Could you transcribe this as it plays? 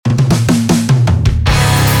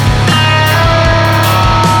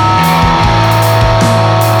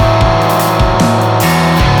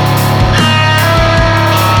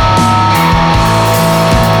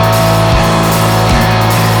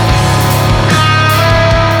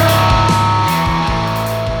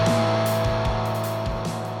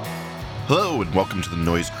welcome to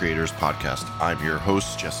the Noise Creators Podcast. I'm your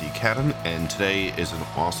host, Jesse Cannon, and today is an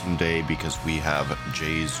awesome day because we have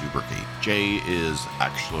Jay Zubricky. Jay is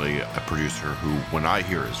actually a producer who, when I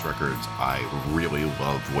hear his records, I really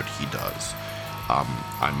love what he does.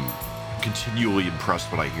 I'm continually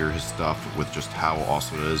impressed when I hear his stuff with just how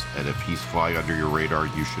awesome it is, and if he's flying under your radar,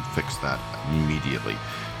 you should fix that immediately.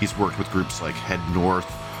 He's worked with groups like Head North,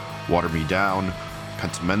 WaterMeDown,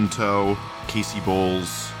 Pentimento, Casey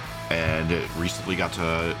Bowles, and recently got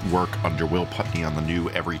to work under Will Putney on the new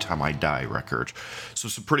Every Time I Die record. So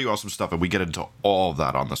some pretty awesome stuff, and we get into all of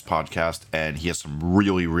that on this podcast, and he has some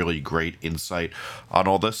really, really great insight on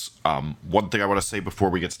all this. One thing I want to say before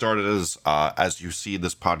we get started is, as you see,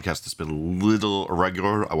 this podcast has been a little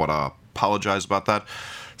irregular. I want to apologize about that.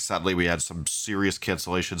 Sadly, we had some serious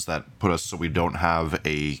cancellations that put us so we don't have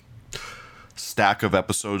a stack of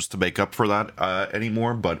episodes to make up for that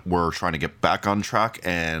anymore, but we're trying to get back on track,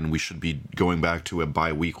 and we should be going back to a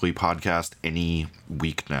bi-weekly podcast any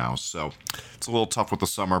week now. So it's a little tough with the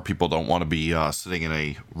summer. People don't want to be sitting in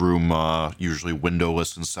a room, usually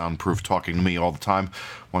windowless and soundproof, talking to me all the time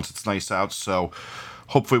once it's nice out. So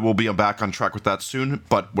hopefully we'll be back on track with that soon.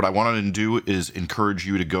 But what I wanted to do is encourage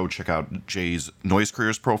you to go check out Jay's Noise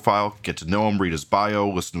Creators profile, get to know him, read his bio,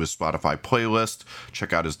 listen to his Spotify playlist,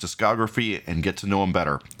 check out his discography, and get to know him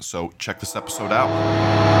better. So check this episode out.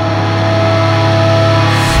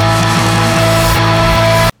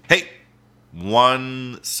 Hey,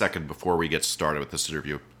 1 second before we get started with this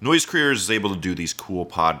interview. Noise Creators is able to do these cool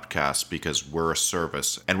podcasts because we're a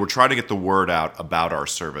service, and we're trying to get the word out about our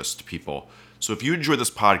service to people. So if you enjoy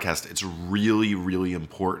this podcast, it's really, really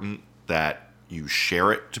important that you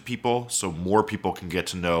share it to people so more people can get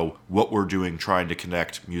to know what we're doing, trying to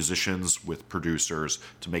connect musicians with producers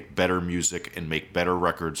to make better music and make better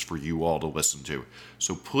records for you all to listen to.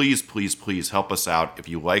 So please, please, please help us out. If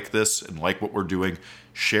you like this and like what we're doing,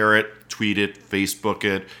 share it, tweet it, Facebook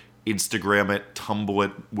it, Instagram it, Tumblr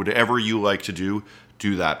it, whatever you like to do,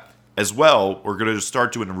 do that. As well, we're going to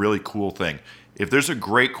start doing a really cool thing. If there's a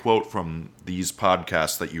great quote from these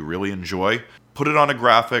podcasts that you really enjoy, put it on a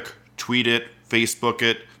graphic, tweet it, Facebook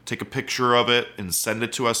it, take a picture of it, and send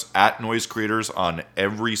it to us at Noise Creators on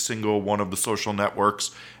every single one of the social networks.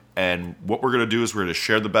 And what we're going to do is we're going to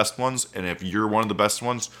share the best ones. And if you're one of the best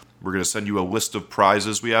ones, we're going to send you a list of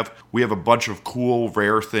prizes we have. We have a bunch of cool,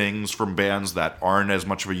 rare things from bands that aren't as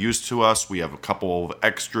much of a use to us. We have a couple of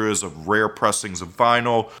extras of rare pressings of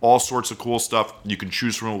vinyl, all sorts of cool stuff. You can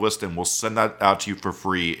choose from a list, and we'll send that out to you for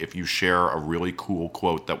free if you share a really cool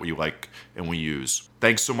quote that we like and we use.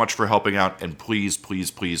 Thanks so much for helping out, and please,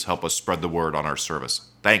 please, please help us spread the word on our service.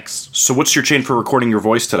 Thanks. So what's your chain for recording your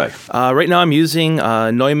voice today? Right now I'm using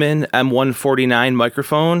a Neumann M149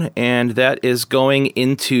 microphone, and that is going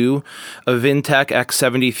into a Vintech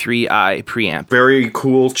X73i preamp. Very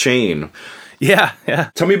cool chain. Yeah.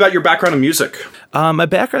 Tell me about your background in music. My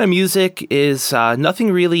background in music is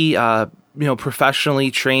nothing really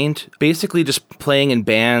professionally trained. Basically just playing in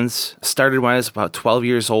bands. Started when I was about 12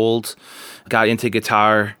 years old. Got into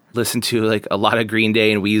guitar, listened to like a lot of Green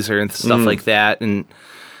Day and Weezer and stuff like that, and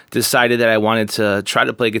decided that I wanted to try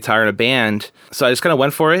to play guitar in a band. So I just kind of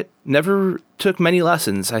went for it. Never took many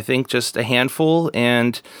lessons. I think just a handful.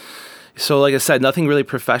 And so, like I said, nothing really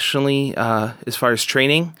professionally as far as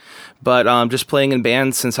training, but just playing in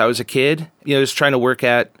bands since I was a kid, just trying to work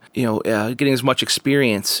at, getting as much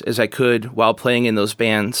experience as I could while playing in those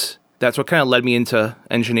bands. That's what kind of led me into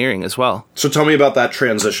engineering as well. So tell me about that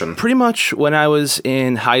transition. Pretty much when I was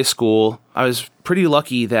in high school, I was pretty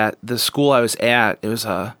lucky that the school I was at, it was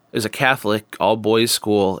a Catholic all-boys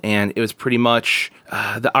school, and it was pretty much,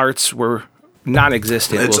 the arts were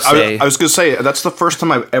non-existent, we'll say. I was going to say, that's the first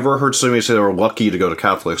time I've ever heard somebody say they were lucky to go to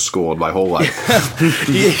Catholic school in my whole life.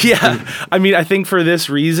 Yeah. I mean, I think for this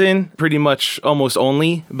reason, pretty much almost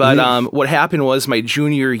only. But what happened was my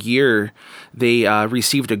junior year, they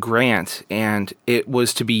received a grant, and it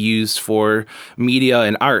was to be used for media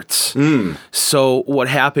and arts. So what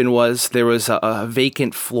happened was there was a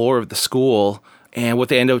vacant floor of the school, and what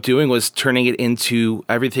they ended up doing was turning it into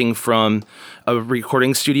everything from a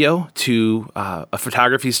recording studio to a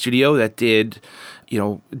photography studio that did,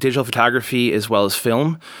 digital photography as well as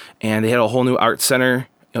film. And they had a whole new art center,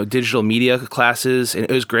 digital media classes, and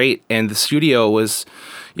it was great. And the studio was,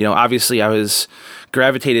 obviously I was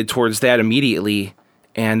gravitated towards that immediately.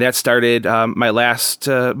 And that started my last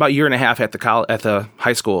about year and a half at the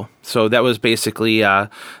high school. So that was basically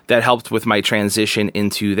that helped with my transition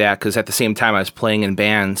into that, because at the same time I was playing in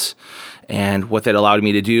bands, and what that allowed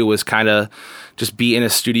me to do was kind of just be in a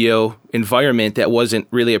studio environment that wasn't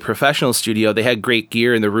really a professional studio. They had great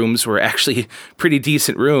gear and the rooms were actually pretty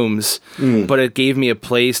decent rooms, but it gave me a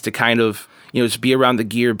place to kind of, just be around the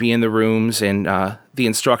gear, be in the rooms. And the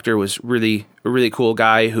instructor was a really cool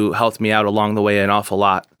guy who helped me out along the way an awful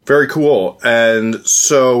lot. Very cool. And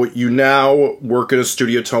so you now work in a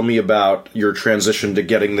studio. Tell me about your transition to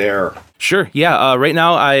getting there. Sure. Yeah. Right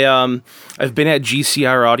now, I've been at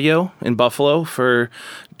GCR Audio in Buffalo for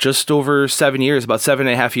just over 7 years, about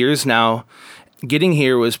 7.5 years now. Getting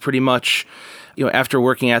here was pretty much, after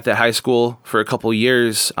working at that high school for a couple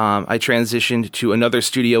years, I transitioned to another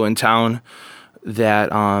studio in town that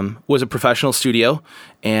was a professional studio,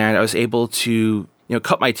 and I was able to,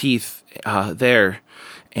 cut my teeth there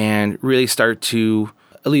and really start to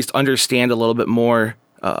at least understand a little bit more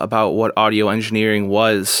about what audio engineering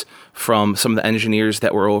was from some of the engineers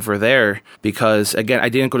that were over there. Because, again, I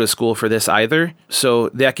didn't go to school for this either. So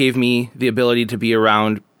that gave me the ability to be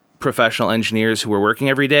around professional engineers who were working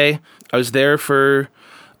every day. I was there for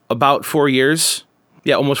about 4 years.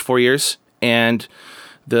 Yeah, almost 4 years. And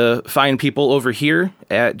the fine people over here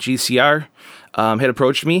at GCR had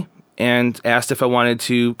approached me and asked if I wanted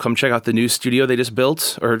to come check out the new studio they just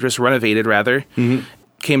built, or just renovated, rather.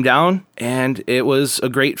 Came down, and it was a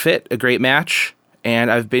great fit, a great match.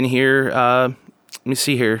 And I've been here, let me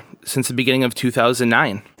see here, since the beginning of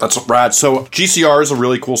 2009. That's rad. So GCR is a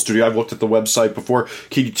really cool studio. I've looked at the website before.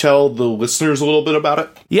 Can you tell the listeners a little bit about it?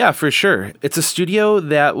 Yeah, for sure. It's a studio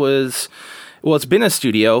that was... Well, it's been a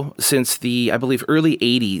studio since the, I believe, early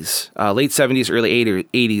 80s, late 70s, early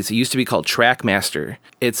 80s. It used to be called Trackmaster.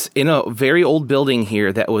 It's in a very old building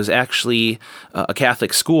here that was actually a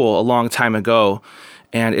Catholic school a long time ago,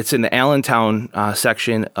 and it's in the Allentown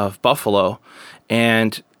section of Buffalo.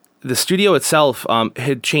 And the studio itself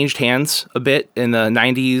had changed hands a bit in the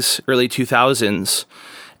 90s, early 2000s,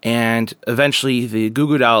 and eventually the Goo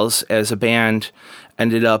Goo Dolls as a band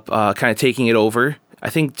ended up kind of taking it over. I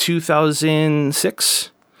think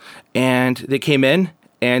 2006, and they came in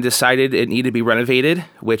and decided it needed to be renovated,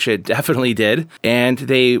 which it definitely did, and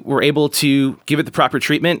they were able to give it the proper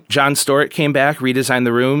treatment. John Stork came back, redesigned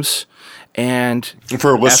the rooms, and...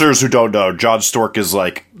 For listeners who don't know, John Stork is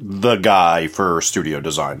like the guy for studio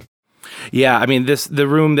design. Yeah, I mean, the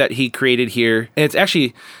room that he created here, and it's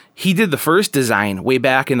actually... He did the first design way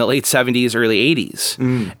back in the late 70s, early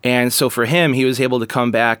 80s. And so for him, he was able to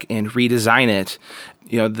come back and redesign it.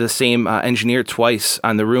 The same engineer twice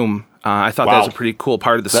on the room. I thought that was a pretty cool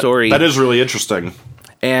part of the story. That is really interesting.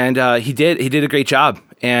 And he did a great job.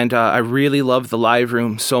 And I really love the live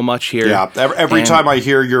room so much here. Yeah, every time I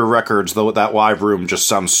hear your records, though, that live room just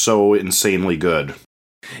sounds so insanely good.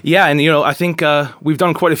 Yeah, and I think we've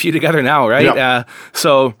done quite a few together now, right? Yep.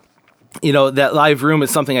 So... that live room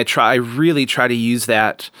is something I really try to use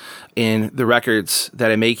that in the records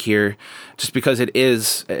that I make here, just because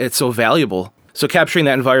it's so valuable. So capturing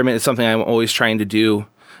that environment is something I'm always trying to do.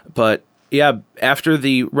 But yeah, after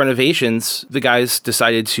the renovations, the guys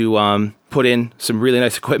decided to put in some really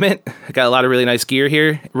nice equipment. I got a lot of really nice gear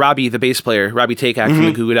here. Robbie, the bass player, Robbie Takeack from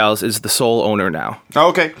the Goo Goo Dolls, is the sole owner now. Oh,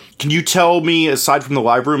 okay. Can you tell me, aside from the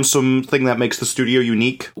live room, something that makes the studio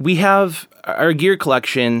unique? We have our gear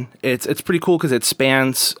collection. It's pretty cool because it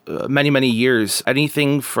spans many years.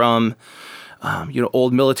 Anything from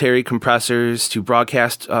old military compressors to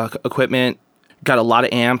broadcast equipment. Got a lot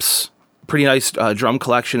of amps. Pretty nice drum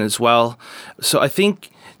collection as well. So I think,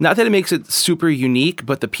 not that it makes it super unique,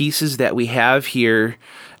 but the pieces that we have here,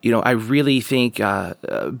 I really think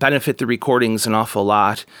benefit the recordings an awful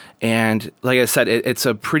lot. And like I said, it's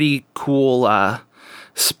a pretty cool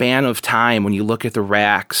span of time when you look at the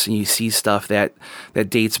racks and you see stuff that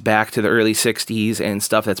dates back to the early 60s and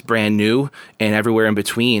stuff that's brand new and everywhere in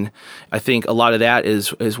between. I think a lot of that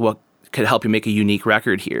is what could help you make a unique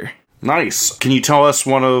record here. Nice. Can you tell us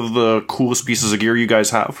one of the coolest pieces of gear you guys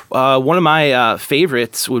have? One of my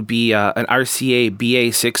favorites would be an RCA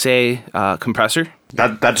BA6A compressor.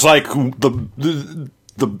 That's like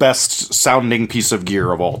the best sounding piece of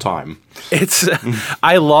gear of all time.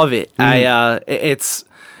 I love it. It's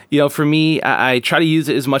for me, I try to use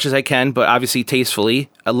it as much as I can, but obviously tastefully.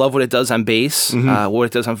 I love what it does on bass, what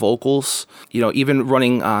it does on vocals. Even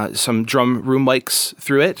running some drum room mics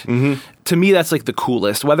through it. To me, that's like the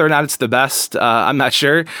coolest. Whether or not it's the best, I'm not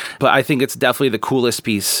sure, but I think it's definitely the coolest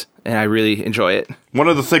piece, and I really enjoy it. One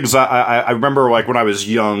of the things I remember, like, when I was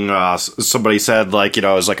young, somebody said, like,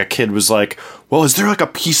 as like a kid was like, well, is there like a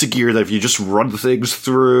piece of gear that if you just run things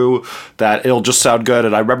through that it'll just sound good?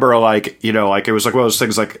 And I remember, like, like it was like one of those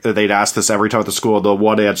things, like they'd ask this every time at the school. The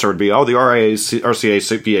one answer would be, oh, the RCA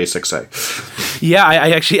BA6A. Yeah,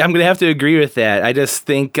 I'm going to have to agree with that. I just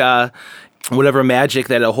think, whatever magic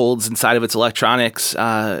that it holds inside of its electronics,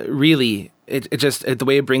 really, the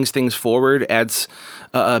way it brings things forward adds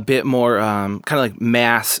a bit more kind of like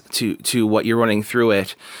mass to what you're running through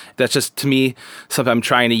it. That's just, to me, something I'm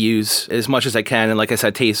trying to use as much as I can, and like I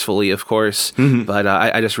said, tastefully, of course. But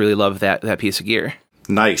I just really love that piece of gear.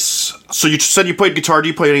 Nice. So you said you played guitar. Do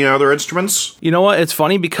you play any other instruments? You know what? It's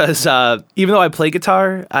funny because even though I play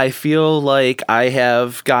guitar, I feel like I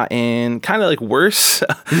have gotten kind of like worse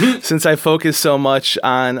since I focus so much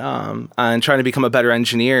on trying to become a better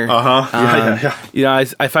engineer. Yeah. You know,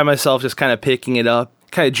 I find myself just kind of picking it up,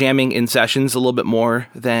 kind of jamming in sessions a little bit more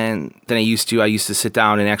than I used to. I used to sit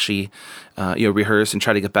down and actually rehearse and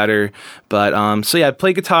try to get better. But so yeah, I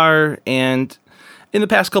play guitar, and in the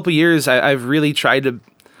past couple of years, I've really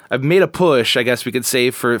I've made a push, I guess we could say,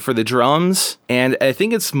 for the drums. And I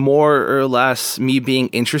think it's more or less me being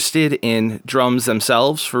interested in drums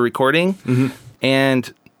themselves for recording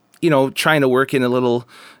and, trying to work in a little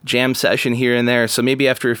jam session here and there. So maybe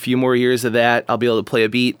after a few more years of that, I'll be able to play a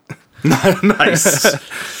beat. Nice.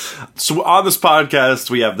 So on this podcast,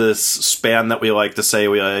 we have this span that we like to say.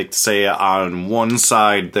 We like to say on one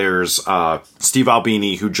side, there's Steve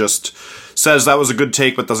Albini, who just says that was a good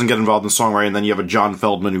take but doesn't get involved in songwriting, and then you have a John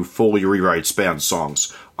Feldman who fully rewrites band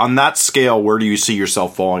songs. On that scale, where do you see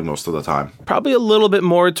yourself falling most of the time? Probably a lot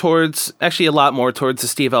more towards the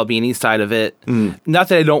Steve Albini side of it. Not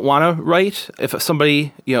that I don't want to write. If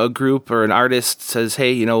somebody, a group or an artist says,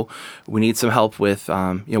 hey, we need some help with,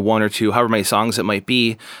 one or two, however many songs it might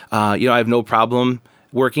be, I have no problem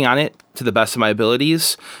working on it to the best of my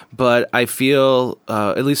abilities. But I feel,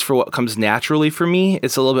 at least for what comes naturally for me,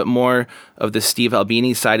 it's a little bit more of the Steve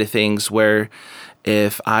Albini side of things, where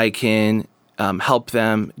if I can help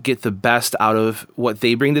them get the best out of what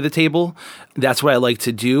they bring to the table, that's what I like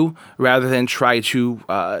to do, rather than try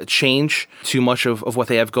to change too much of what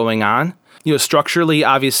they have going on. Structurally,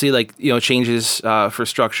 obviously, changes for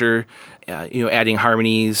structure, adding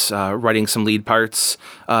harmonies, writing some lead parts.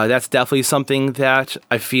 That's definitely something that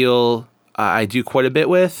I feel I do quite a bit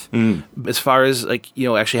with. As far as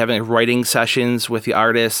actually having writing sessions with the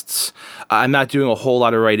artists, I'm not doing a whole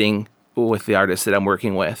lot of writing with the artists that I'm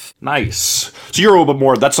working with. Nice. So you're a little bit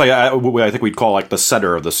more, that's I think we'd call the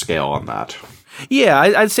center of the scale on that. Yeah,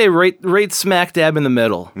 I'd say right smack dab in the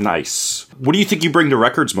middle. Nice. What do you think you bring to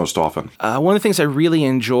records most often? One of the things I really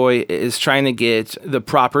enjoy is trying to get the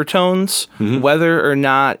proper tones, whether or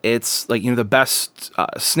not it's the best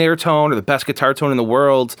snare tone or the best guitar tone in the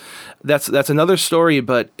world. That's another story,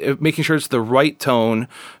 but making sure it's the right tone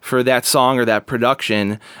for that song or that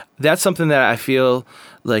production, that's something that I feel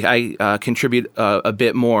like I contribute a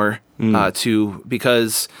bit more to,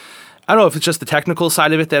 because I don't know if it's just the technical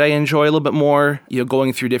side of it that I enjoy a little bit more,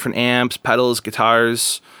 going through different amps, pedals,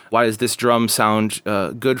 guitars. Why does this drum sound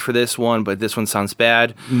good for this one, but this one sounds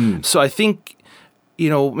bad? So I think,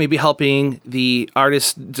 maybe helping the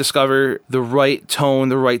artist discover the right tone,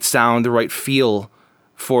 the right sound, the right feel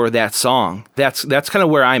for that song. That's kind of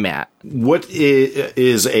where I'm at. What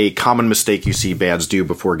is a common mistake you see bands do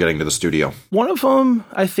before getting to the studio? One of them,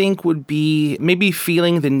 I think, would be maybe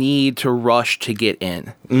feeling the need to rush to get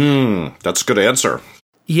in. That's a good answer.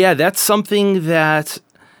 Yeah, that's something that,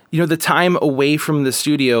 the time away from the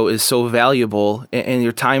studio is so valuable, and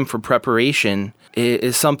your time for preparation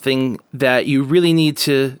is something that you really need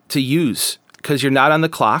to use, because you're not on the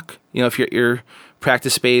clock. If you're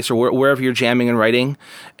practice space or wherever you're jamming and writing,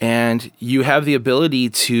 and you have the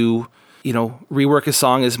ability to, rework a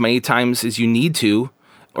song as many times as you need to,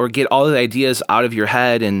 or get all the ideas out of your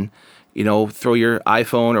head and, throw your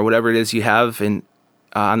iPhone or whatever it is you have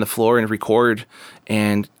on the floor and record,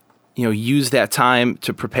 and, use that time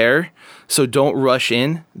to prepare. So don't rush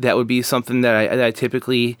in. That would be something that I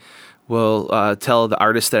typically will tell the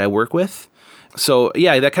artists that I work with. So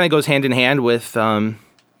yeah, that kind of goes hand in hand with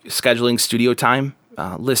scheduling studio time,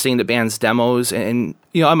 listening to bands' demos, and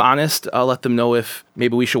I'm honest. I'll let them know if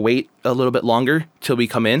maybe we should wait a little bit longer till we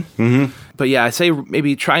come in. But yeah, I say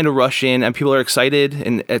maybe trying to rush in, and people are excited,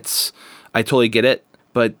 and I totally get it.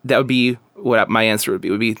 But that would be what my answer would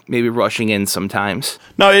be maybe rushing in sometimes.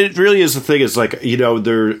 No, it really is the thing. It's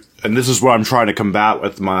and this is what I'm trying to combat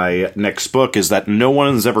with my next book, is that no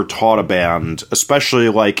one has ever taught a band, especially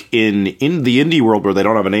in the indie world where they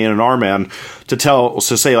don't have an A&R man, to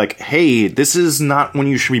say hey, this is not when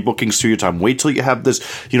you should be booking studio time. Wait till you have this,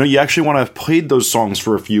 you actually want to have played those songs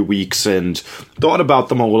for a few weeks and thought about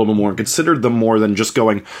them a little bit more and considered them more than just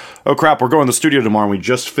going, oh crap, we're going to the studio tomorrow and we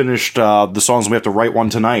just finished the songs and we have to write one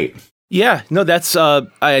tonight. Yeah, no, that's I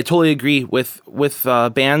totally agree with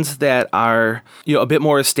bands that are a bit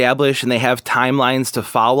more established and they have timelines to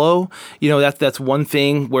follow. That's one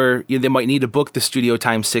thing where they might need to book the studio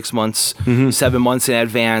time 6 months, 7 months in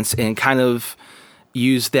advance, and kind of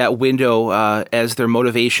use that window as their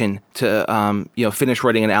motivation to finish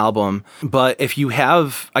writing an album. But if you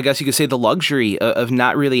have, I guess you could say, the luxury of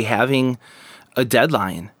not really having a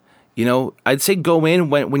deadline, I'd say go in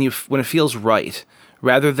when it feels right.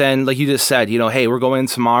 Rather than, like you just said, hey, we're going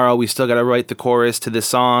tomorrow, we still got to write the chorus to this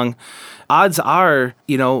song. Odds are,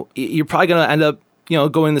 you're probably going to end up,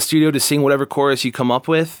 going in the studio to sing whatever chorus you come up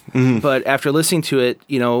with. But after listening to it,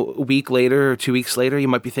 a week later or 2 weeks later, you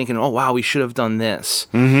might be thinking, oh, wow, we should have done this.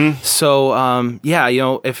 So,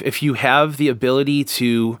 if you have the ability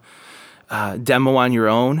to demo on your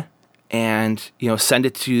own and, send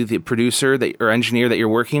it to the producer or engineer that you're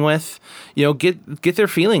working with, get their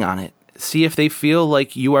feeling on it. See if they feel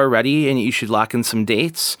like you are ready and you should lock in some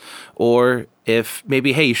dates, or if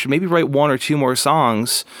maybe, hey, you should maybe write 1 or 2 more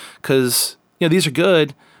songs because, these are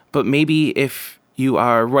good, but maybe if you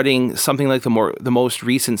are writing something like the most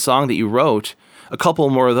recent song that you wrote, a couple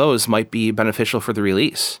more of those might be beneficial for the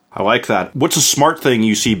release. I like that. What's a smart thing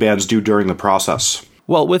you see bands do during the process?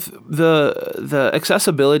 Well, with the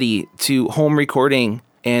accessibility to home recording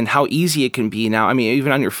and how easy it can be now, I mean,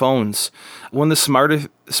 even on your phones, one of the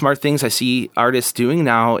smart things I see artists doing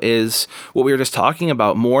now is what we were just talking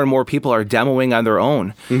about. More and more people are demoing on their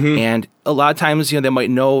own. And a lot of times, they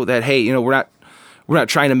might know that, hey, we're not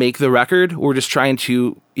trying to make the record. We're just trying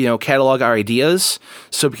to, catalog our ideas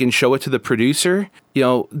so we can show it to the producer.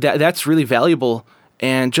 That's really valuable.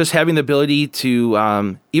 And just having the ability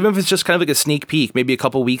to, even if it's just kind of like a sneak peek, maybe a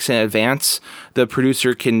couple weeks in advance, the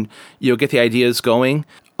producer can, get the ideas going.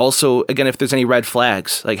 Also, again, if there's any red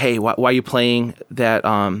flags, like, hey, why are you playing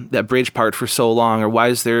that bridge part for so long? Or why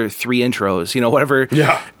is there 3 intros? Whatever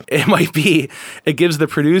it might be, it gives the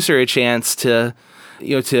producer a chance to,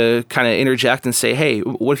 to kind of interject and say, hey,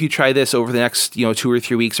 what if you try this over the next, 2 or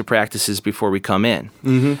 3 weeks of practices before we come in?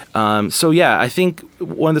 I think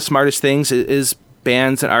one of the smartest things is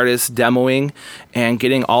bands and artists demoing and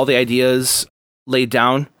getting all the ideas laid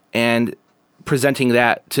down and presenting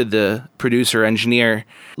that to the producer engineer,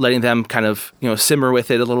 letting them kind of simmer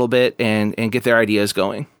with it a little bit and get their ideas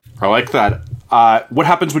going. I like that. What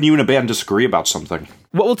happens when you and a band disagree about something?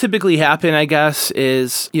 What will typically happen, I guess,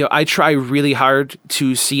 is I try really hard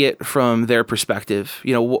to see it from their perspective.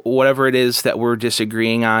 Whatever it is that we're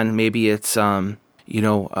disagreeing on, maybe it's a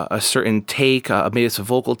certain take, maybe it's a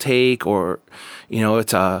vocal take, or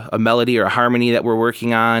it's a melody or a harmony that we're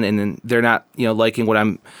working on, and then they're not liking what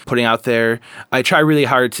I'm putting out there. I try really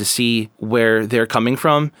hard to see where they're coming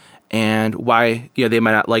from and why they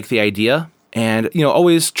might not like the idea, and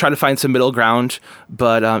always try to find some middle ground.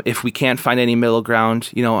 But if we can't find any middle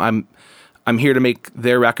ground, I'm here to make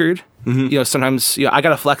their record. Sometimes I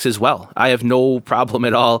gotta flex as well. I have no problem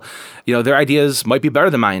at all. Their ideas might be better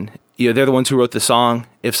than mine. They're the ones who wrote the song.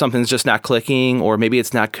 If something's just not clicking, or maybe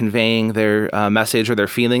it's not conveying their message or their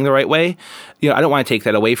feeling the right way, I don't want to take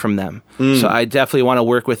that away from them. So I definitely want to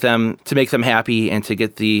work with them to make them happy and to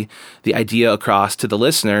get the idea across to the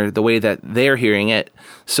listener the way that they're hearing it.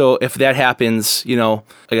 So if that happens,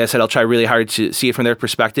 like I said, I'll try really hard to see it from their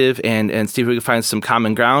perspective and see if we can find some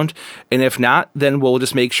common ground. And if not, then we'll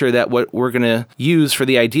just make sure that what we're going to use for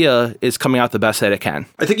the idea is coming out the best that it can.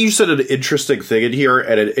 I think you said an interesting thing in here,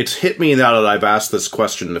 and it's hit me now that I've asked this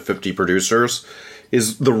question to 50 producers,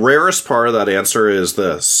 is the rarest part of that answer is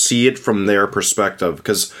the see it from their perspective.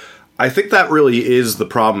 Because I think that really is the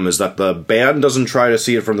problem, is that the band doesn't try to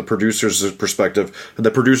see it from the producer's perspective, and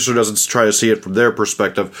the producer doesn't try to see it from their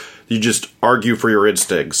perspective. You just argue for your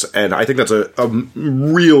instincts. And I think that's a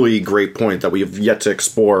really great point that we have yet to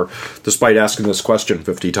explore, despite asking this question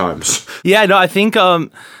 50 times. Yeah, no, I think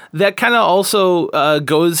that kind of also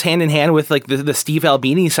goes hand in hand with like the Steve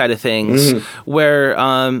Albini side of things, where,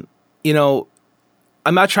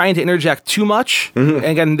 I'm not trying to interject too much. And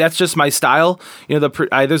again, that's just my style.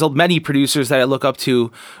 There's many producers that I look up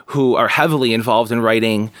to who are heavily involved in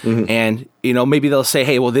writing, and maybe they'll say,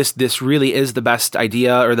 "Hey, well, this really is the best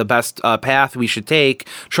idea or the best path we should take.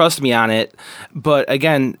 Trust me on it." But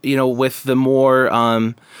again, with the more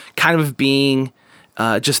kind of being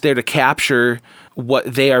just there to capture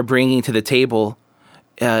what they are bringing to the table,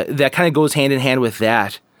 that kind of goes hand in hand with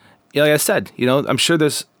that. Like I said, I'm sure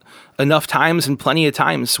there's enough times and plenty of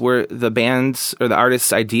times where the band's or the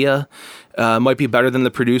artist's idea might be better than the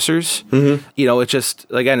producer's. It's just,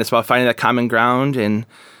 again, it's about finding that common ground and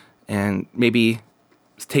maybe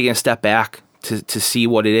taking a step back to see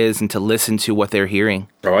what it is and to listen to what they're hearing.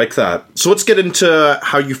 I like that. So let's get into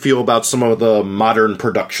how you feel about some of the modern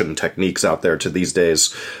production techniques out there to these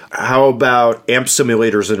days. How about amp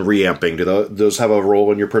simulators and reamping? Do those have a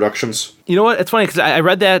role in your productions? You know what? It's funny because I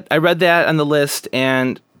read that on the list,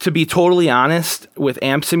 and to be totally honest, with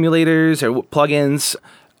amp simulators or plugins,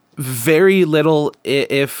 very little,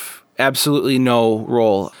 if absolutely no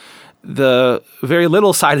role. The very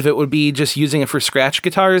little side of it would be just using it for scratch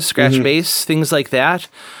guitars, scratch bass, things like that.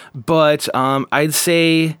 But I'll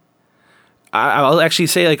actually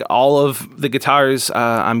say like all of the guitars,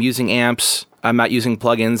 I'm using amps. I'm not using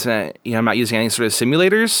plugins. I'm not using any sort of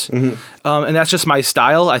simulators. And that's just my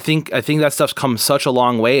style. I think that stuff's come such a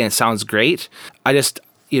long way and it sounds great. I just,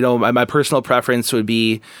 my personal preference would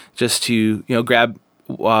be just to, grab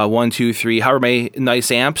 1, 2, 3, however many nice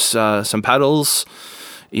amps, some pedals,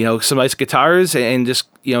 some nice guitars, and just,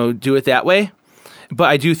 do it that way. But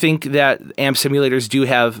I do think that amp simulators do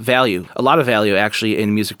have value, a lot of value actually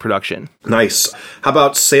in music production. Nice. How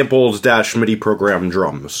about sampled MIDI programmed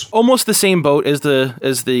drums? Almost the same boat as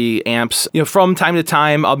the amps. From time to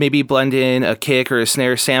time, I'll maybe blend in a kick or a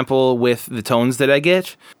snare sample with the tones that I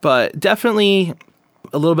get, but definitely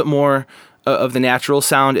a little bit more of the natural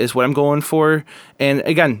sound is what I'm going for. And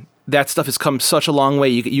again, that stuff has come such a long way.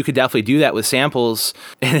 You could definitely do that with samples.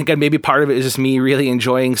 And again, maybe part of it is just me really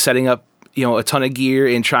enjoying setting up, a ton of gear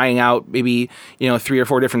and trying out maybe, 3 or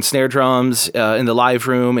 4 different snare drums in the live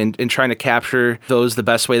room and trying to capture those the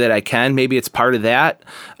best way that I can. Maybe it's part of that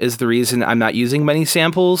is the reason I'm not using many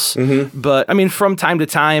samples. But I mean, from time to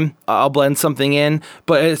time, I'll blend something in,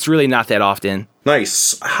 but it's really not that often.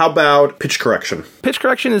 Nice. How about pitch correction? Pitch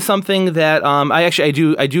correction is something that I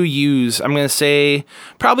do use. I'm going to say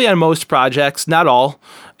probably on most projects, not all.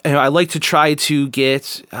 I like to try to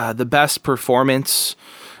get the best performance,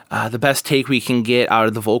 the best take we can get out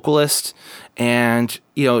of the vocalist, and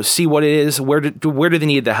see what it is. Where do they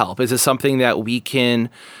need the help? Is it something that we can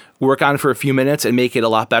work on for a few minutes and make it a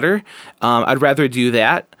lot better? I'd rather do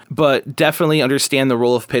that. But definitely understand the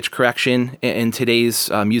role of pitch correction in today's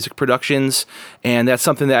music productions. And that's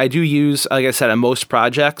something that I do use, like I said, on most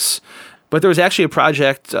projects. But there was actually a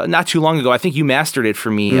project not too long ago. I think you mastered it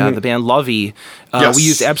for me, the band Lovey. Yes. We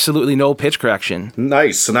used absolutely no pitch correction.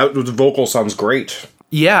 Nice. And the vocal sounds great.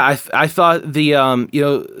 Yeah, I thought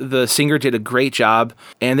the singer did a great job,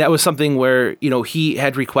 and that was something where he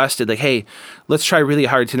had requested like, hey, let's try really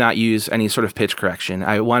hard to not use any sort of pitch correction.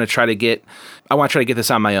 I want to try to get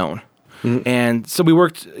this on my own, and so we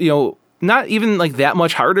worked not even like that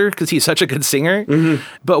much harder because he's such a good singer,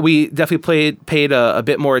 but we definitely paid a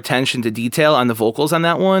bit more attention to detail on the vocals on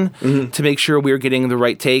that one to make sure we were getting the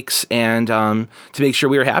right takes and to make sure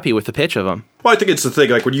we were happy with the pitch of them. Well, I think it's the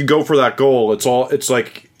thing, like when you go for that goal, it's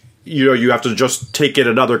like, you have to just take it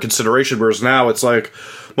another consideration, whereas now it's like,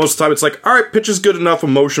 most of the time it's like, all right, pitch is good enough,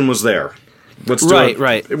 emotion was there. Let's do it.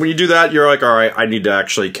 Right. When you do that, you're like, all right, I need to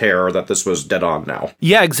actually care that this was dead on now.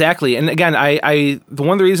 Yeah, exactly. And again, one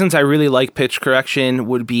of the reasons I really like pitch correction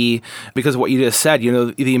would be because of what you just said.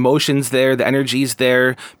 The emotion's there, the energy's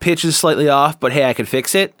there, pitch is slightly off, but hey, I could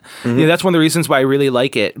fix it. That's one of the reasons why I really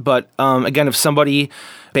like it. But again, if somebody,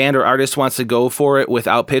 band or artist, wants to go for it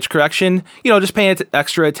without pitch correction, just paying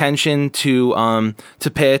extra attention to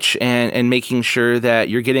pitch and making sure that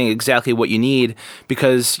you're getting exactly what you need,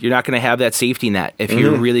 because you're not going to have that safety net if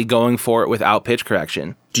you're really going for it without pitch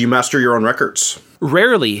correction. Do you master your own records?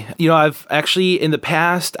 Rarely. I've actually, in the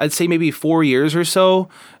past, I'd say maybe 4 years or so,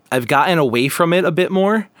 I've gotten away from it a bit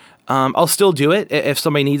more. I'll still do it if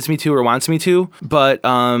somebody needs me to or wants me to, but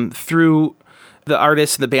through the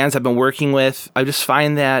artists and the bands I've been working with, I just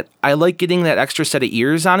find that I like getting that extra set of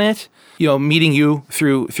ears on it. Meeting you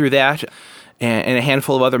through that, and a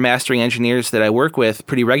handful of other mastering engineers that I work with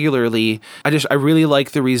pretty regularly. I really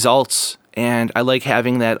like the results, and I like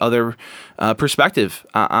having that other perspective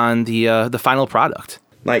on the final product.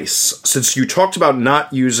 Nice. Since you talked about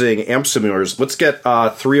not using amp simulators, let's get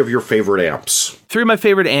 3 of your favorite amps. 3 of my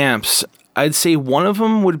favorite amps. I'd say one of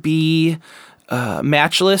them would be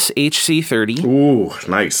Matchless HC30. Ooh,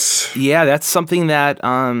 nice. Yeah, that's something that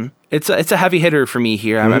it's a heavy hitter for me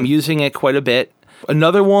here. I'm using it quite a bit.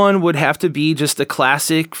 Another one would have to be just a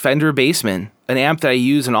classic Fender Bassman, an amp that I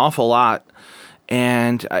use an awful lot.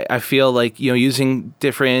 And I feel like, using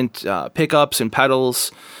different pickups and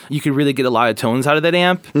pedals, you can really get a lot of tones out of that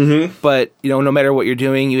amp. But, no matter what you're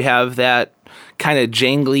doing, you have that kind of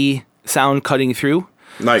jangly sound cutting through.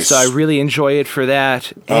 Nice. So I really enjoy it for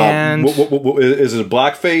that. And is it a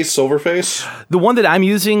black face, silver face? The one that I'm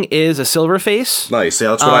using is a silver face. Nice. Yeah,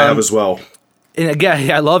 that's what I have as well. And again,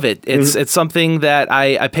 I love it. It's something that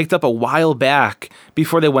I picked up a while back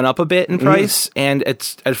before they went up a bit in price, and it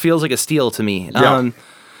feels like a steal to me. Yeah.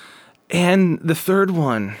 And the third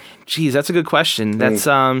one, geez, that's a good question. That's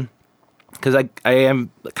because I am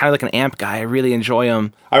kind of like an amp guy. I really enjoy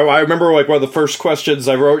them. I remember like one of the first questions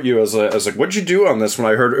I wrote you was like, "What'd you do on this?"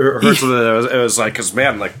 When I heard something, it was like, "Cause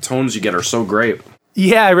man, like tones you get are so great."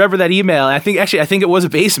 Yeah, I remember that email. I think it was a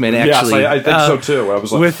Basement. Actually, yes, I think so too. I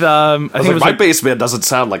was like, with I think it was my Basement doesn't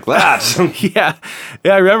sound like that. yeah,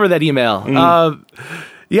 I remember that email.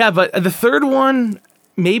 Yeah, but the third one,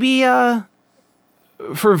 maybe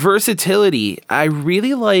for versatility, I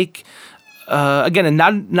really like. Again,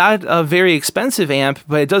 not a very expensive amp,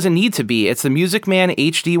 but it doesn't need to be. It's the Music Man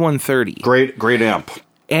HD 130. Great amp.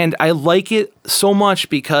 And I like it so much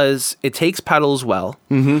because it takes pedals well.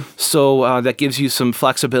 So that gives you some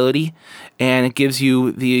flexibility, and it gives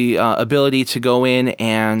you the ability to go in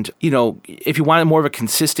and, if you want more of a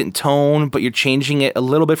consistent tone, but you're changing it a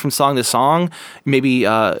little bit from song to song, maybe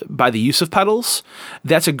by the use of pedals,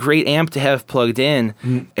 that's a great amp to have plugged in.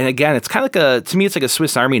 And again, it's kind of to me, it's like a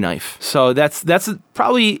Swiss Army knife. So that's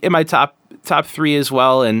probably in my top three as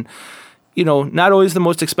well. And not always the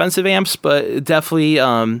most expensive amps, but definitely,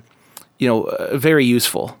 very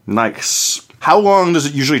useful. Nice. How long does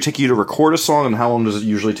it usually take you to record a song, and how long does it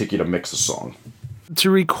usually take you to mix a song?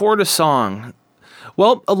 To record a song,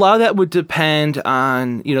 well, a lot of that would depend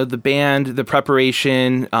on, the band, the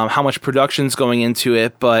preparation, how much production's going into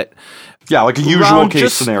it, but... Yeah, like a usual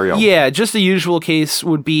case scenario. Yeah, just the usual case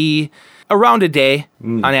would be around a day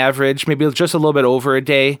on average, maybe just a little bit over a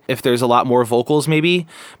day if there's a lot more vocals maybe,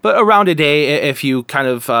 but around a day if you kind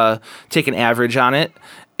of take an average on it.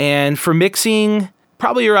 And for mixing,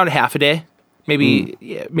 probably around half a day, maybe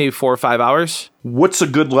 4 or 5 hours. What's a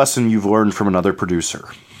good lesson you've learned from another producer?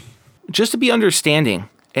 Just to be understanding.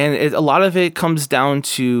 And a lot of it comes down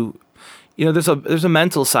to, there's a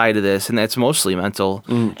mental side of this, and that's mostly mental.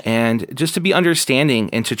 And just to be understanding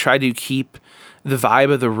and to try to keep the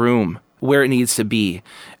vibe of the room where it needs to be.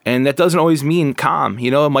 And that doesn't always mean calm.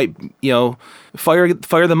 It might,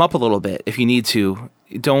 fire them up a little bit if you need to.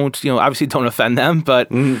 Don't, obviously don't offend them, but,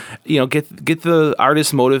 get the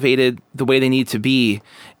artist motivated the way they need to be.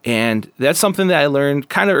 And that's something that I learned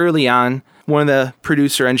kind of early on. One of the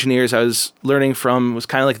producer engineers I was learning from was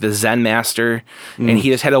kind of like the Zen master, and he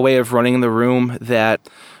just had a way of running the room that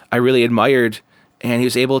I really admired. And he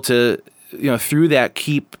was able to, through that,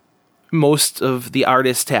 keep most of the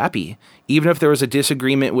artists happy. Even if there was a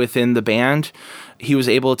disagreement within the band, he was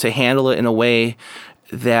able to handle it in a way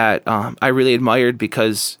that I really admired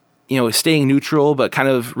because, staying neutral but kind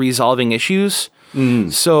of resolving issues.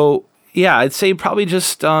 So, yeah, I'd say probably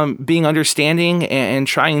just being understanding and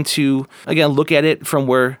trying to, again, look at it from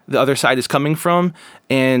where the other side is coming from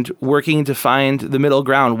and working to find the middle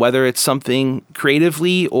ground, whether it's something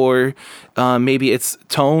creatively or maybe it's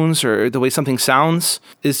tones or the way something sounds,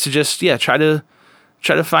 is to just, try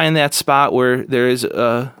to find that spot where there is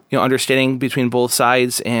understanding between both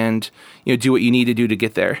sides and do what you need to do to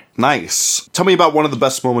get there. Nice. Tell me about one of the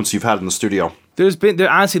best moments you've had in the studio. There's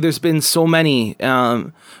been so many,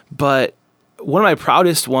 but one of my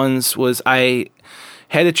proudest ones was I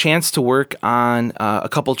had a chance to work on a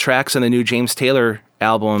couple tracks on the new James Taylor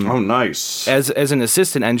album. Oh, nice. As an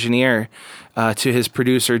assistant engineer to his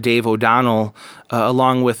producer, Dave O'Donnell,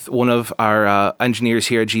 along with one of our engineers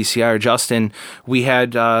here at GCR, Justin. We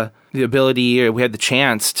had the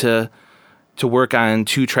chance to work on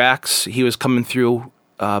 2 tracks. He was coming through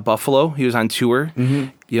Buffalo. He was on tour.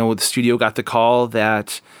 The studio got the call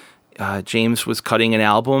that James was cutting an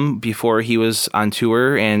album before he was on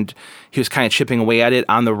tour, and he was kind of chipping away at it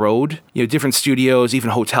on the road. Different studios, even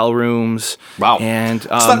hotel rooms. Wow. And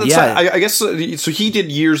I guess so. He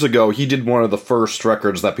did years ago. He did one of the first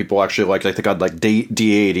records that people actually liked. I think on like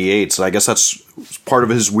D88. So I guess that's part of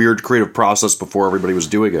his weird creative process before everybody was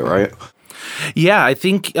doing it, right? Yeah, I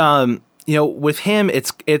think. With him,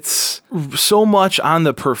 it's so much on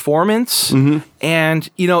the performance, and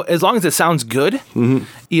as long as it sounds good,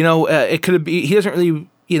 it could be. He doesn't really,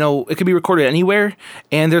 it could be recorded anywhere.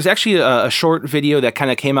 And there's actually a short video that kind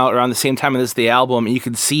of came out around the same time as the album, and you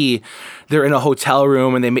can see they're in a hotel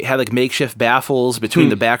room and they had like makeshift baffles between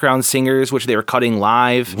the background singers, which they were cutting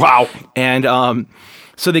live. Wow! And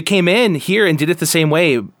so they came in here and did it the same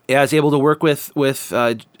way. I was able to work with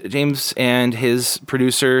James and his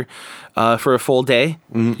producer for a full day.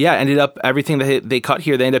 Yeah, ended up everything that they cut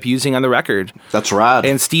here, they ended up using on the record. That's rad.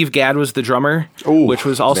 And Steve Gadd was the drummer, Ooh, which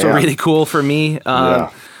was also really cool for me.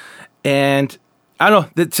 And I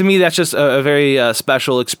don't know. To me, that's just a very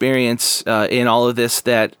special experience in all of this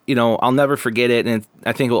that, I'll never forget it. And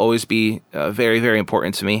I think will always be very, very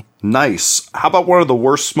important to me. Nice. How about one of the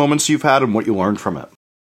worst moments you've had and what you learned from it?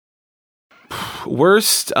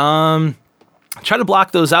 Worst? Try to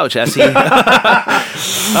block those out, Jesse.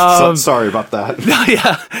 Sorry about that.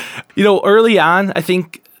 Yeah. Early on, I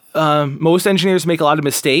think most engineers make a lot of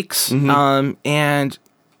mistakes and,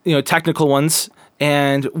 technical ones.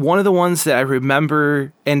 And one of the ones that I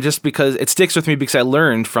remember, and just because it sticks with me because I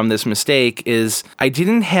learned from this mistake, is I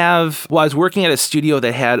was working at a studio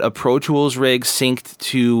that had a Pro Tools rig synced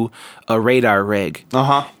to a radar rig.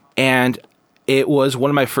 Uh-huh. And it was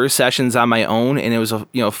one of my first sessions on my own, and it was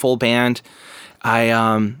a full band.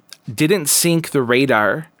 I didn't sync the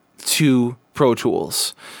radar to Pro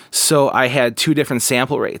Tools, so I had two different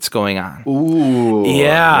sample rates going on. Ooh,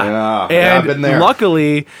 yeah. And I've been there.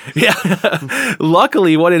 Luckily,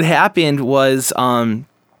 what had happened was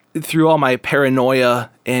through all my paranoia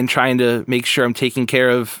and trying to make sure I'm taking care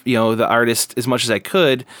of the artist as much as I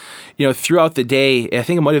could, throughout the day. I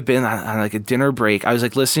think it might have been on like a dinner break. I was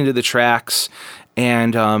like listening to the tracks.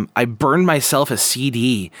 And I burned myself a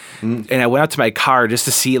CD, and I went out to my car just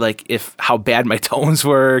to see how bad my tones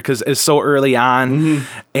were because it's so early on.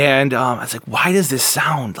 And I was like, "Why does this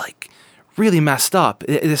sound really messed up?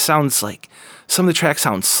 It sounds like some of the tracks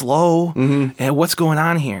sound slow, and what's going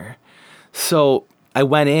on here?" So I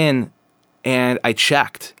went in and I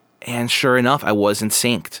checked, and sure enough, I wasn't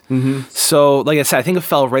synced. So, like I said, I think it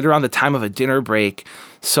fell right around the time of a dinner break.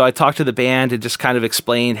 So I talked to the band and just kind of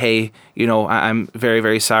explained, hey, I'm very,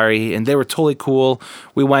 very sorry. And they were totally cool.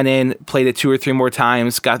 We went in, played it 2 or 3 more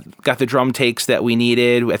times, got the drum takes that we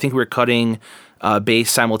needed. I think we were cutting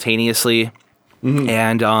bass simultaneously.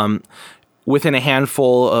 And within a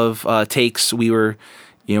handful of takes, we were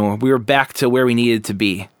back to where we needed to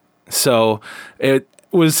be. So it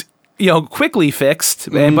was quickly fixed,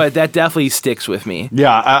 but that definitely sticks with me.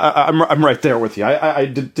 Yeah, I'm right there with you. I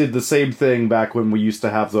did the same thing back when we used to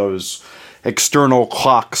have those external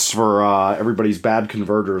clocks for everybody's bad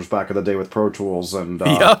converters back in the day with Pro Tools, and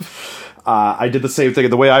I did the same thing.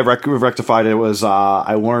 The way I rectified it was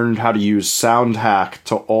I learned how to use SoundHack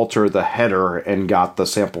to alter the header and got the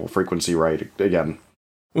sample frequency right again.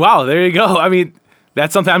 Wow, there you go. I mean,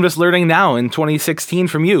 that's something I'm just learning now in 2016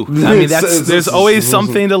 from you. I mean, there's always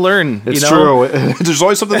something to learn. It's true. There's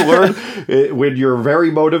always something to learn when you're very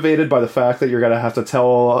motivated by the fact that you're going to have to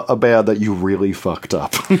tell a band that you really fucked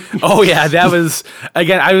up. Oh yeah, that was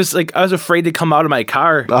again. I was afraid to come out of my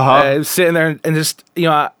car. I was sitting there and just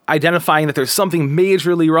identifying that there's something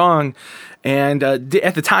majorly wrong. And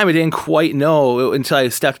at the time, I didn't quite know until I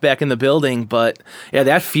stepped back in the building. But yeah,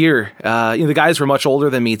 that fear. The guys were much older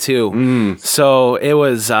than me too, so it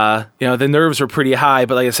was the nerves were pretty high.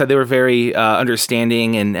 But like I said, they were very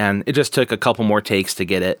understanding, and it just took a couple more takes to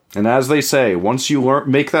get it. And as they say, once you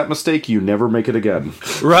make that mistake, you never make it again.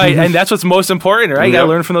 Right, and that's what's most important, right? You got to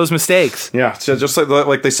learn from those mistakes. Yeah, so just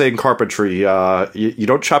like they say in carpentry, you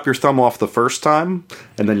don't chop your thumb off the first time,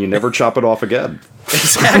 and then you never chop it off again.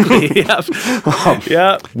 Exactly. Yeah.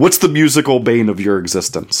 Yeah. What's the musical bane of your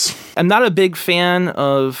existence? I'm not a big fan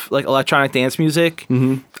of electronic dance music. I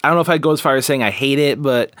don't know if I'd go as far as saying I hate it,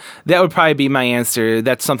 but that would probably be my answer.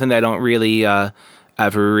 That's something that I don't really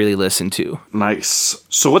ever really listen to. Nice.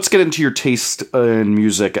 So let's get into your taste in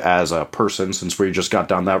music as a person, since we just got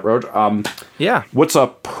down that road. Yeah. What's a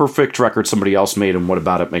perfect record somebody else made, and what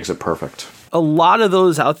about it makes it perfect? A lot of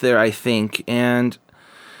those out there, I think, and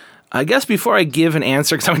I guess before I give an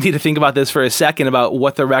answer, because I need to think about this for a second about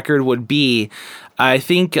what the record would be, I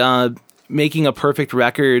think making a perfect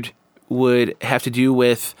record would have to do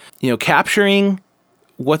with, capturing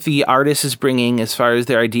what the artist is bringing as far as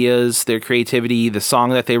their ideas, their creativity, the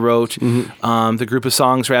song that they wrote, the group of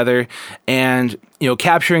songs rather, and,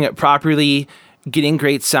 capturing it properly, getting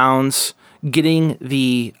great sounds, getting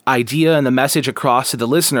the idea and the message across to the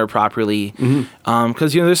listener properly.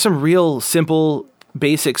 Because, there's some real simple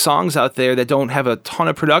basic songs out there that don't have a ton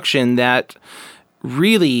of production that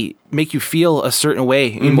really make you feel a certain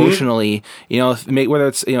way emotionally, whether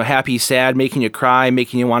it's, happy, sad, making you cry,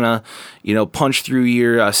 making you want to, punch through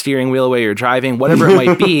your steering wheel while you're driving, whatever it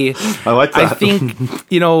might be. I like that. I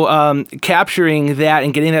think, capturing that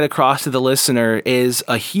and getting that across to the listener is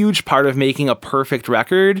a huge part of making a perfect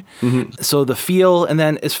record. So the feel, and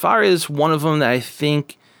then as far as one of them that I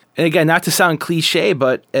think And again, not to sound cliche,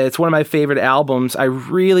 but it's one of my favorite albums. I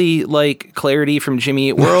really like Clarity from Jimmy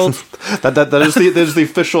Eat World. that is the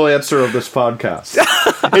official answer of this podcast.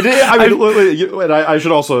 I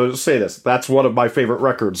should also say this. That's one of my favorite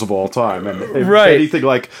records of all time. And if anything,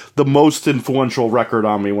 like the most influential record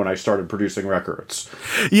on me when I started producing records.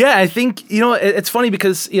 Yeah, I think, it's funny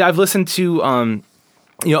because I've listened to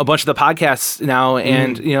a bunch of the podcasts now,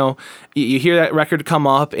 and you hear that record come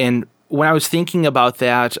up, and when I was thinking about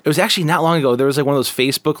that, it was actually not long ago. There was like one of those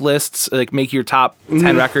Facebook lists, like make your top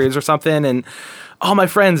 10 records or something. And all my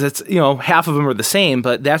friends, it's, half of them are the same,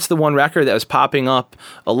 but that's the one record that was popping up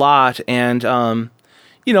a lot. And,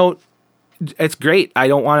 it's great. I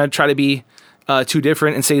don't want to try to be too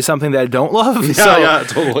different and say something that I don't love. Yeah,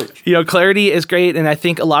 totally. Clarity is great. And I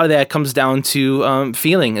think a lot of that comes down to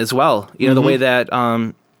feeling as well. The way that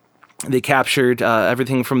they captured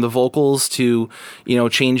everything from the vocals to,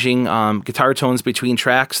 changing guitar tones between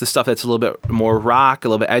tracks, the stuff that's a little bit more rock, a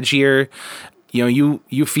little bit edgier.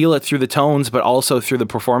 You feel it through the tones, but also through the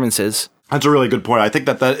performances. That's a really good point. I think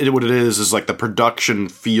that what it is like the production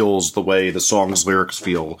feels the way the song's lyrics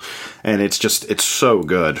feel. And it's so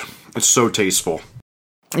good. It's so tasteful.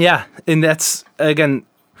 Yeah. And that's, again,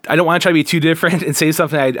 I don't want to try to be too different and say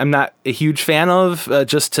something I'm not a huge fan of,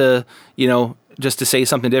 just to say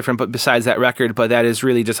something different, but besides that record, but that is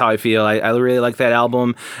really just how I feel. I really like that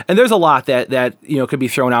album. And there's a lot that could be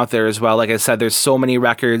thrown out there as well. Like I said, there's so many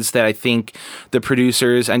records that I think the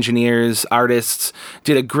producers, engineers, artists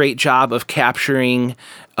did a great job of capturing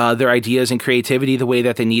their ideas and creativity the way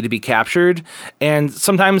that they need to be captured. And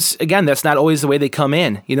sometimes, again, that's not always the way they come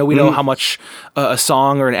in. We know how much a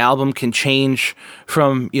song or an album can change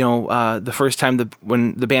from, the first time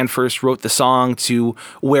when the band first wrote the song to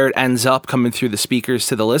where it ends up coming through the speakers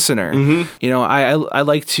to the listener. I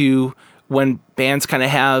like to, when bands kind of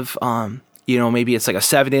have, maybe it's like a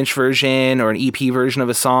 7-inch version or an EP version of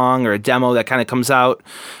a song or a demo that kind of comes out,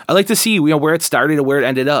 I like to see, where it started and where it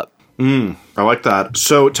ended up. I like that.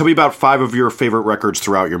 So tell me about 5 of your favorite records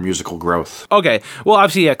throughout your musical growth. Okay. Well,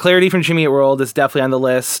 obviously, Clarity from Jimmy Eat World is definitely on the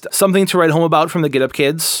list. Something to Write Home About from the Get Up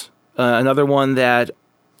Kids. Another one that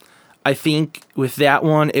I think with that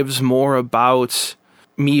one, it was more about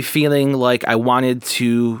me feeling like I wanted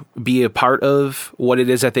to be a part of what it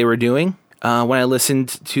is that they were doing. When I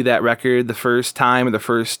listened to that record the first time or the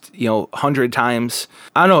first, 100 times,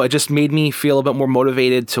 I don't know, it just made me feel a bit more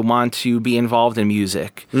motivated to want to be involved in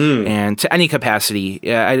music and to any capacity.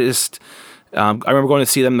 Yeah, I remember going to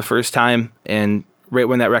see them the first time and right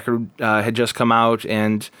when that record had just come out,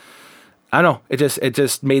 and I don't know, it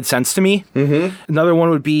just made sense to me. Another one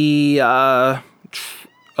would be a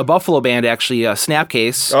Buffalo band, actually,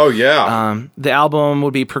 Snapcase. Oh, yeah. The album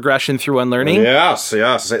would be Progression Through Unlearning. Yes,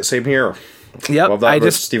 same here. Yep. Love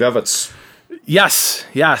that Steve Evans. Yes.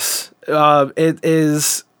 It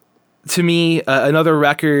is, to me, another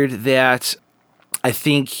record that I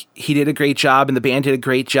think he did a great job and the band did a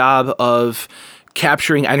great job of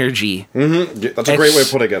capturing energy. That's a great way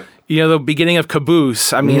of putting it. The beginning of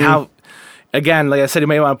Caboose, I mean, how... Again, like I said, you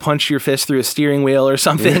might want to punch your fist through a steering wheel or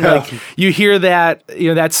something. Yeah. Like you hear that,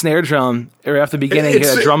 that snare drum, or at the beginning, you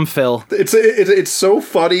hear that drum fill. It's so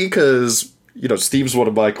funny because Steve's one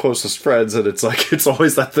of my closest friends, and it's like it's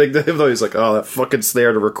always that thing to him. Though he's like, "Oh, that fucking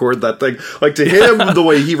snare to record that thing." Like to him, the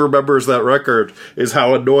way he remembers that record is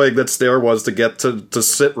how annoying that snare was to get to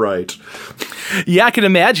sit right. Yeah, I can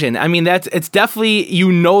imagine. I mean, it's definitely,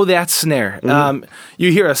 that snare.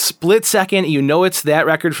 You hear a split second, it's that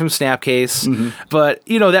record from Snapcase. But,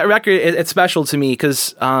 that record, it's special to me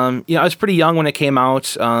because, I was pretty young when it came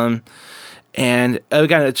out. And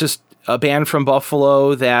again, it's just a band from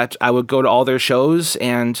Buffalo that I would go to all their shows,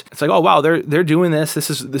 and it's like, oh, wow, they're doing this. This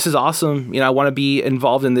is awesome. I want to be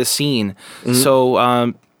involved in this scene.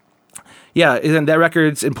 So, yeah, and that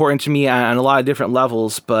record's important to me on a lot of different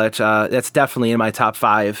levels, but that's definitely in my top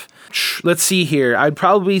 5. Let's see here. I'd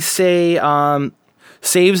probably say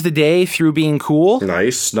Saves the Day Through Being Cool.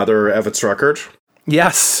 Nice. Another Evans record.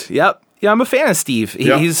 Yes. Yep. Yeah, I'm a fan of Steve.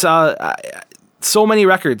 Yep. He's so many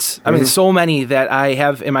records. I mean, so many that I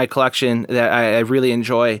have in my collection that I really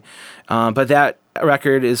enjoy. But that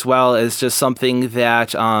record as well is just something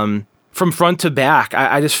that... from front to back,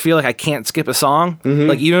 I just feel like I can't skip a song.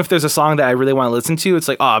 Like, even if there's a song that I really want to listen to, it's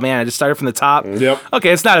like, oh, man, I just started from the top. Yep.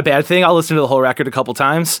 Okay, it's not a bad thing. I'll listen to the whole record a couple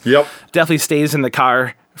times. Yep. Definitely stays in the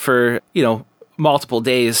car for, multiple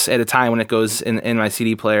days at a time when it goes in my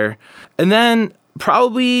CD player. And then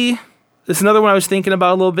probably... This is another one I was thinking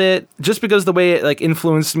about a little bit, just because the way it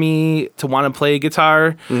influenced me to want to play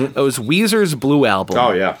guitar. It was Weezer's Blue album.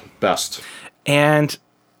 Oh, yeah. Best. And...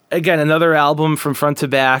 again, another album from front to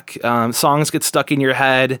back. Songs get stuck in your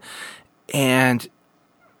head, and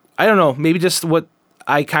I don't know, maybe just what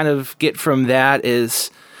I kind of get from that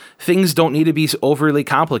is things don't need to be overly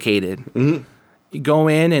complicated. Mm-hmm. You go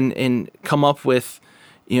in and come up with,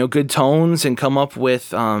 good tones and come up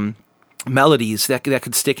with melodies that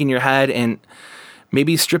could stick in your head, and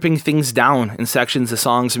maybe stripping things down in sections of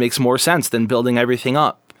songs makes more sense than building everything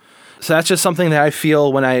up. So that's just something that I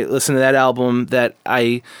feel when I listen to that album, that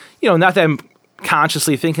I, not that I'm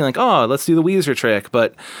consciously thinking like, oh, let's do the Weezer trick,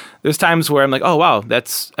 but there's times where I'm like, oh, wow,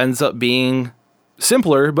 that ends up being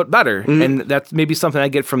simpler but better. Mm-hmm. And that's maybe something I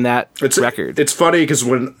get from that record. It's funny because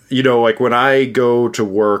when, when I go to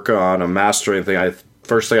work on a mastering thing,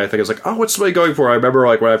 first thing I think is like, oh, what's somebody going for? I remember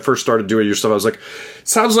like when I first started doing your stuff, I was like,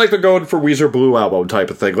 sounds like they're going for Weezer Blue Album type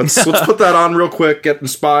of thing. Let's put that on real quick, get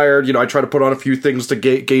inspired. I try to put on a few things to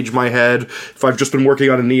gauge my head if I've just been working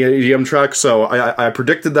on an EDM track. So I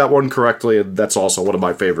predicted that one correctly, and that's also one of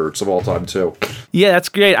my favorites of all time too. Yeah, that's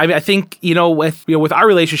great. I think with our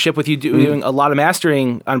relationship with you doing a lot of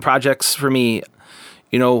mastering on projects for me,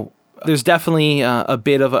 there's definitely a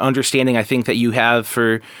bit of an understanding, I think, that you have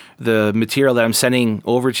for the material that I'm sending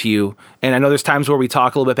over to you. And I know there's times where we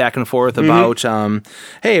talk a little bit back and forth about,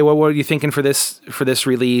 hey, what are you thinking for this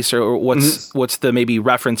release, or what's the maybe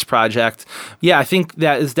reference project? Yeah, I think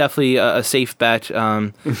that is definitely a safe bet.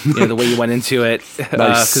 The way you went into it,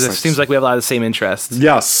 because it seems like we have a lot of the same interests.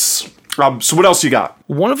 Yes. So what else you got?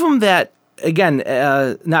 One of them that, again,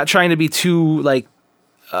 not trying to be too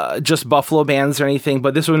just Buffalo bands or anything,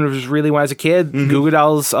 but this one was really when I was a kid. Goo Goo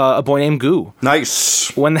Dolls, A Boy Named Goo.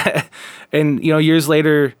 Nice. And years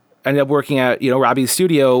later, I ended up working at Robbie's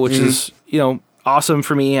studio, which is awesome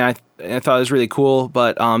for me. And I thought it was really cool.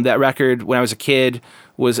 But that record, when I was a kid,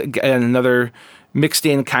 was again another mixed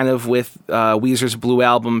in kind of with Weezer's Blue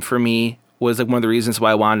Album for me. Was one of the reasons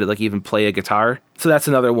why I wanted to even play a guitar. So that's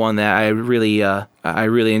another one that I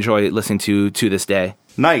really enjoy listening to this day.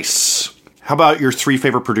 Nice. How about your 3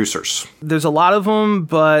 favorite producers? There's a lot of them,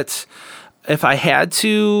 but if I had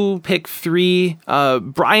to pick 3,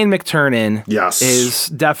 Brian McTernan is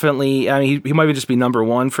definitely, he might even just be number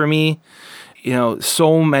 1 for me.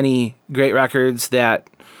 So many great records that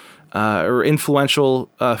are influential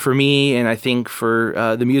for me, and I think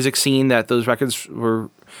for the music scene that those records were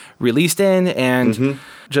released in, and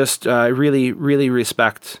just really, really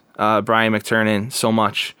respect Brian McTernan so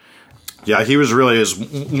much. Yeah, he was really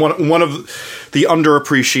one of the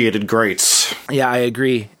underappreciated greats. Yeah, I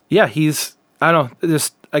agree. Yeah, he's, I don't know,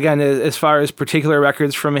 just, again, as far as particular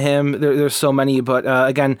records from him, there's so many, but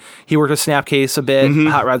again, he worked with Snapcase a bit,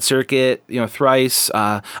 Hot Rod Circuit, Thrice,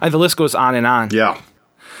 and the list goes on and on. Yeah.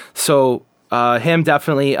 So, him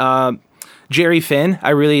definitely, Jerry Finn,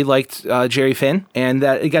 I really liked Jerry Finn, and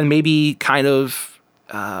that, again, maybe kind of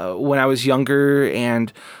when I was younger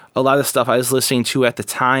and a lot of stuff I was listening to at the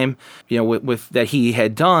time, with that he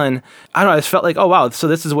had done, I don't know, I just felt like, oh, wow, so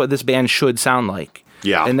this is what this band should sound like.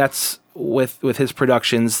 Yeah. And that's, with his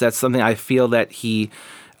productions, that's something I feel that he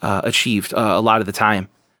achieved a lot of the time.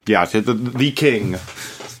 Yeah, the king.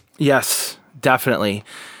 Yes, definitely.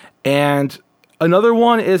 And another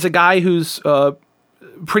one is a guy who's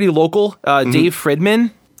pretty local, Dave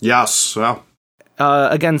Fridman. Yes, well.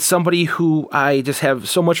 Again, somebody who I just have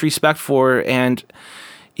so much respect for, and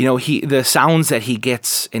the sounds that he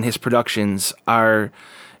gets in his productions are,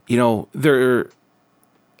 they're,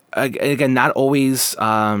 again, not always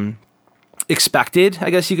expected, I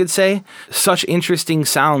guess you could say. Such interesting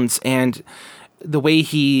sounds, and the way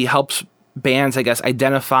he helps bands, I guess,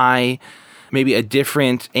 identify maybe a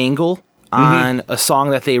different angle on a song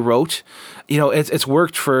that they wrote. It's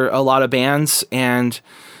worked for a lot of bands, and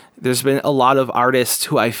there's been a lot of artists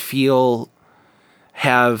who I feel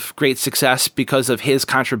have great success because of his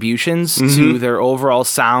contributions to their overall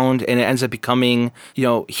sound, and it ends up becoming,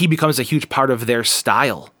 he becomes a huge part of their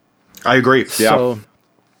style. I agree. Yeah. So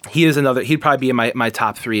he'd probably be in my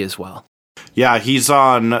top 3 as well. Yeah, he's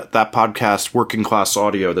on that podcast, Working Class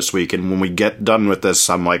Audio, this week, and when we get done with this,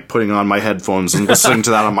 I'm putting on my headphones and listening to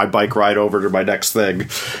that on my bike ride over to my next thing.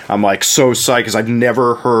 I'm so psyched, because I've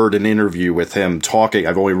never heard an interview with him talking.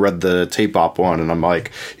 I've only read the Tape Op one, and I'm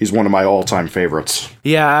he's one of my all-time favorites.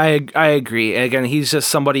 Yeah, I agree. Again, he's just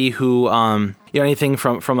somebody who, anything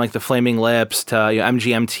from the Flaming Lips to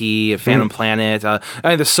MGMT, Phantom Planet.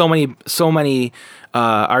 There's so many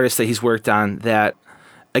artists that he's worked on that,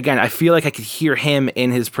 again, I feel like I could hear him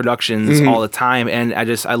in his productions all the time, and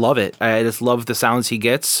I love it. I just love the sounds he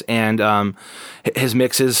gets, and his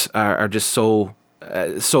mixes are just so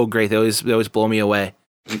great. They always blow me away.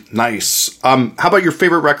 Nice. How about your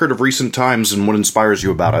favorite record of recent times and what inspires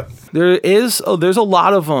you about it? There's a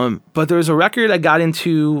lot of them, but there's a record I got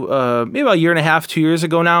into maybe about a year and a half, 2 years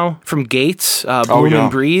ago now, from Gates, Bloom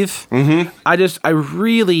and Breathe. Mm-hmm. I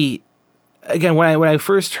really, again, when I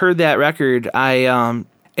first heard that record,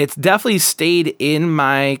 it's definitely stayed in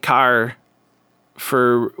my car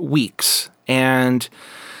for weeks, and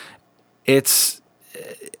it's,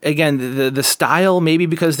 again, the style, maybe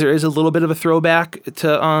because there is a little bit of a throwback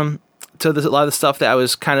to a lot of the stuff that I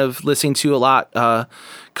was kind of listening to a lot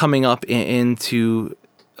coming up into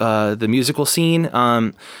the musical scene.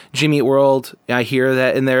 Jimmy Eat World, I hear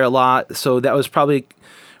that in there a lot, so that was probably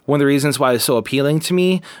one of the reasons why it's so appealing to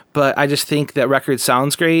me. But I just think that record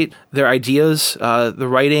sounds great. Their ideas, the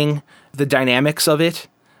writing, the dynamics of it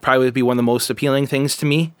probably would be one of the most appealing things to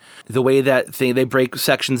me. The way that they break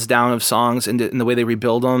sections down of songs and the way they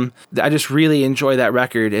rebuild them. I just really enjoy that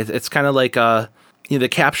record. It's kind of like, the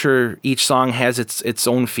capture, each song has its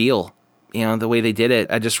own feel. The way they did it.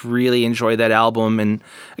 I just really enjoy that album. And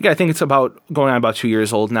again, I think it's going on about 2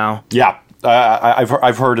 years old now. Yeah.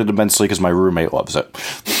 I've heard it immensely because my roommate loves it.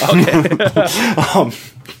 Okay.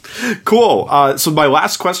 Cool. So my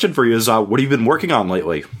last question for you is, what have you been working on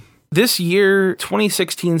lately? This year,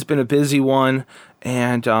 2016 has been a busy one.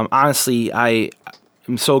 And honestly, I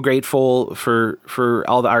am so grateful for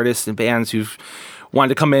all the artists and bands who've wanted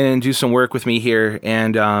to come in and do some work with me here.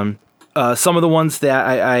 And some of the ones that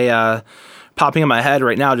I popping in my head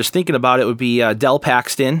right now, just thinking about it, would be Del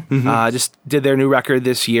Paxton. Mm-hmm. Just did their new record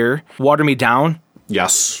this year. WaterMeDown.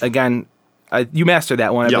 Yes. Again, you mastered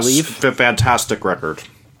that one, I believe. Fantastic record.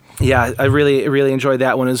 Yeah, I really, really enjoyed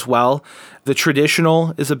that one as well. The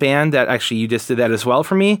Traditional is a band that actually you just did that as well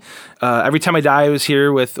for me. Every Time I Die was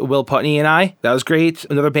here with Will Putney and I. That was great.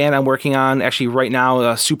 Another band I'm working on actually right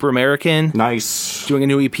now, Super American. Nice. Doing a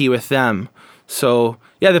new EP with them. So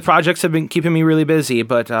yeah, the projects have been keeping me really busy.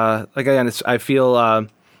 But again, I feel I'm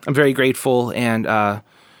very grateful and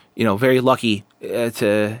very lucky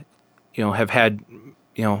to have had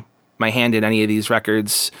my hand in any of these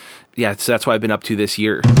records. Yeah, so that's what I've been up to this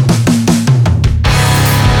year.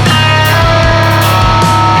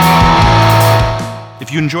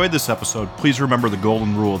 If you enjoyed this episode, please remember the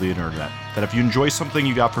golden rule of the internet, that if you enjoy something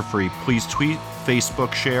you got for free, please tweet,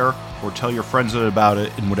 Facebook, share, or tell your friends about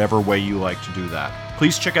it in whatever way you like to do that.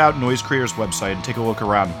 Please check out Noise Creator's website and take a look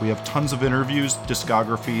around. We have tons of interviews,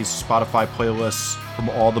 discographies, Spotify playlists from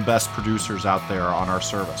all the best producers out there on our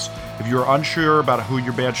service. If you're unsure about who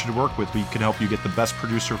your band should work with, we can help you get the best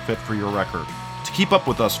producer fit for your record. To keep up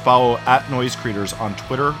with us, follow @Noise Creators on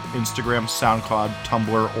Twitter, Instagram, SoundCloud,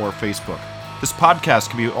 Tumblr, or Facebook. This podcast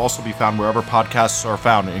can also be found wherever podcasts are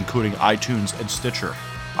found, including iTunes and Stitcher.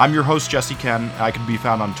 I'm your host, Jesse Cannon. I can be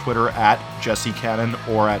found on Twitter @JesseCannon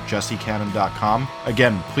or @JesseCannon.com.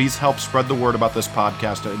 Again, please help spread the word about this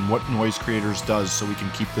podcast and what Noise Creators does so we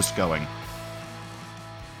can keep this going.